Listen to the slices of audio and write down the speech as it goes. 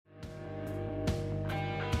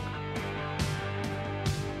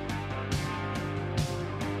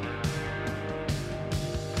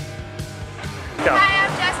Go. Hi,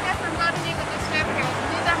 I'm Jessica from Golden Eagle Distributors.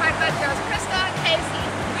 These are my bud girls, Crystal and Casey.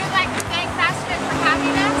 We'd like to thank Craftsman for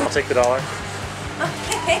having us. I'll take the $1.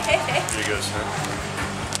 Here you go, sir.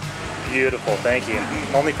 Beautiful, thank you.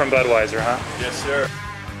 Only from Budweiser, huh? Yes, sir.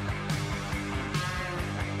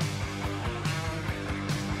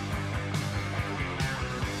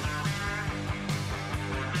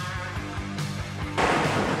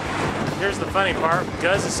 Here's the funny part.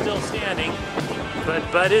 Guz is still standing,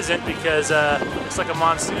 but Bud isn't because looks like a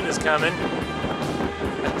monsoon is coming.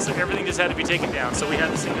 So everything just had to be taken down. So we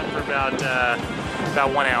had this thing up for about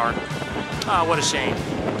 1 hour. Oh, what a shame.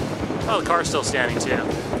 Oh, the car's still standing too.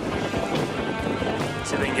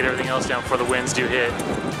 See if they can get everything else down before the winds do hit.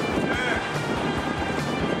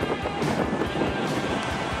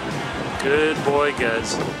 Good boy,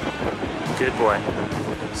 Guz. Good boy.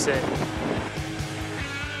 Sit.